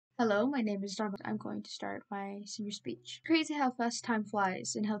Hello, my name is Dharma. I'm going to start my senior speech. Crazy how fast time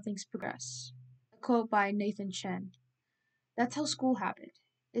flies and how things progress. A quote by Nathan Chen. That's how school happened.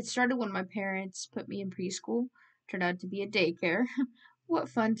 It started when my parents put me in preschool. Turned out to be a daycare. What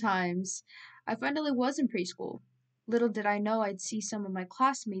fun times. I finally was in preschool. Little did I know I'd see some of my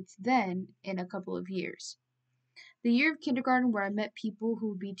classmates then in a couple of years. The year of kindergarten where I met people who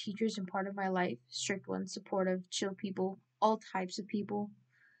would be teachers and part of my life. Strict ones, supportive, chill people, all types of people.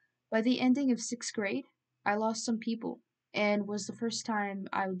 By the ending of 6th grade, I lost some people, and was the first time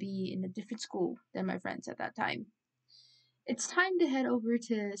I would be in a different school than my friends at that time. It's time to head over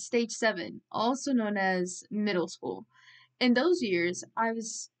to stage 7, also known as middle school. In those years, I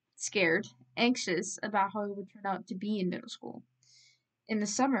was scared, anxious about how it would turn out to be in middle school. In the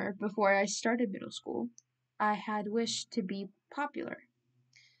summer, before I started middle school, I had wished to be popular.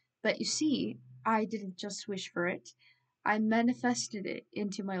 But you see, I didn't just wish for it. I manifested it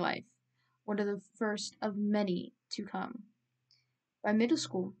into my life, one of the first of many to come. By middle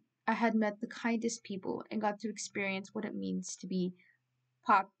school, I had met the kindest people and got to experience what it means to be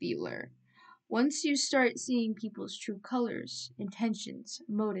popular. Once you start seeing people's true colors, intentions,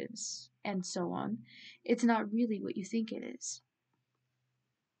 motives, and so on, it's not really what you think it is.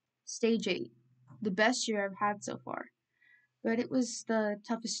 Stage 8, the best year I've had so far, but it was the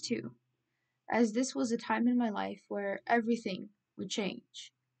toughest too, as this was a time in my life where everything would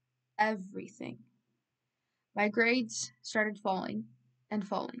change. Everything. My grades started falling and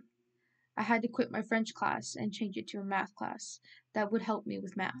falling. I had to quit my French class and change it to a math class that would help me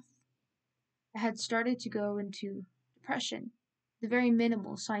with math. I had started to go into depression, the very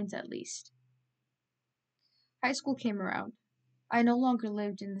minimal signs at least. High school came around. I no longer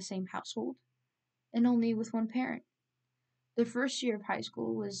lived in the same household, and only with one parent. The first year of high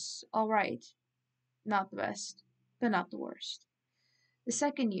school was alright, not the best, but not the worst. The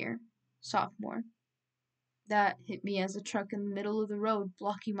second year, sophomore, that hit me as a truck in the middle of the road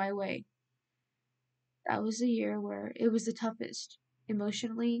blocking my way. That was a year where it was the toughest,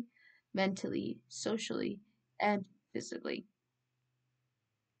 emotionally, mentally, socially, and physically.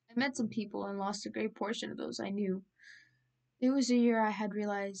 I met some people and lost a great portion of those I knew. It was a year I had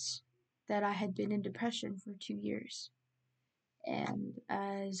realized that I had been in depression for 2 years. And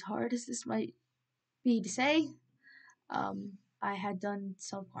as hard as this might be to say, I had done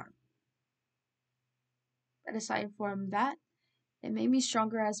self-harm. But aside from that, it made me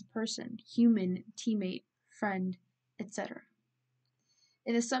stronger as a person, human, teammate, friend, etc.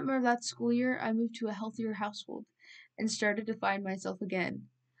 In the summer of that school year, I moved to a healthier household and started to find myself again.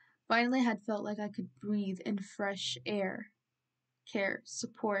 Finally, had felt like I could breathe in fresh air, care,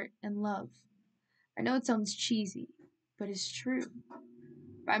 support, and love. I know it sounds cheesy, but it's true.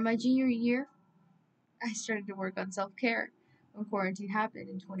 By my junior year, I started to work on self-care when quarantine happened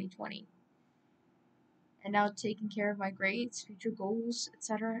in 2020. And now taking care of my grades, future goals,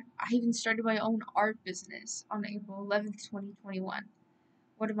 etc. I even started my own art business on April 11th, 2021.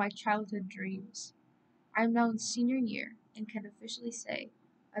 One of my childhood dreams. I am now in senior year and can officially say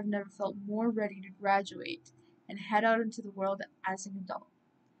I've never felt more ready to graduate and head out into the world as an adult.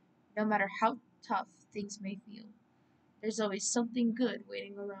 No matter how tough things may feel, there's always something good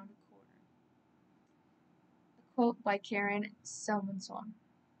waiting around a corner. A quote by Karen Selmanson.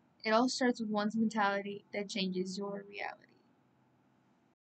 It all starts with one's mentality that changes your reality.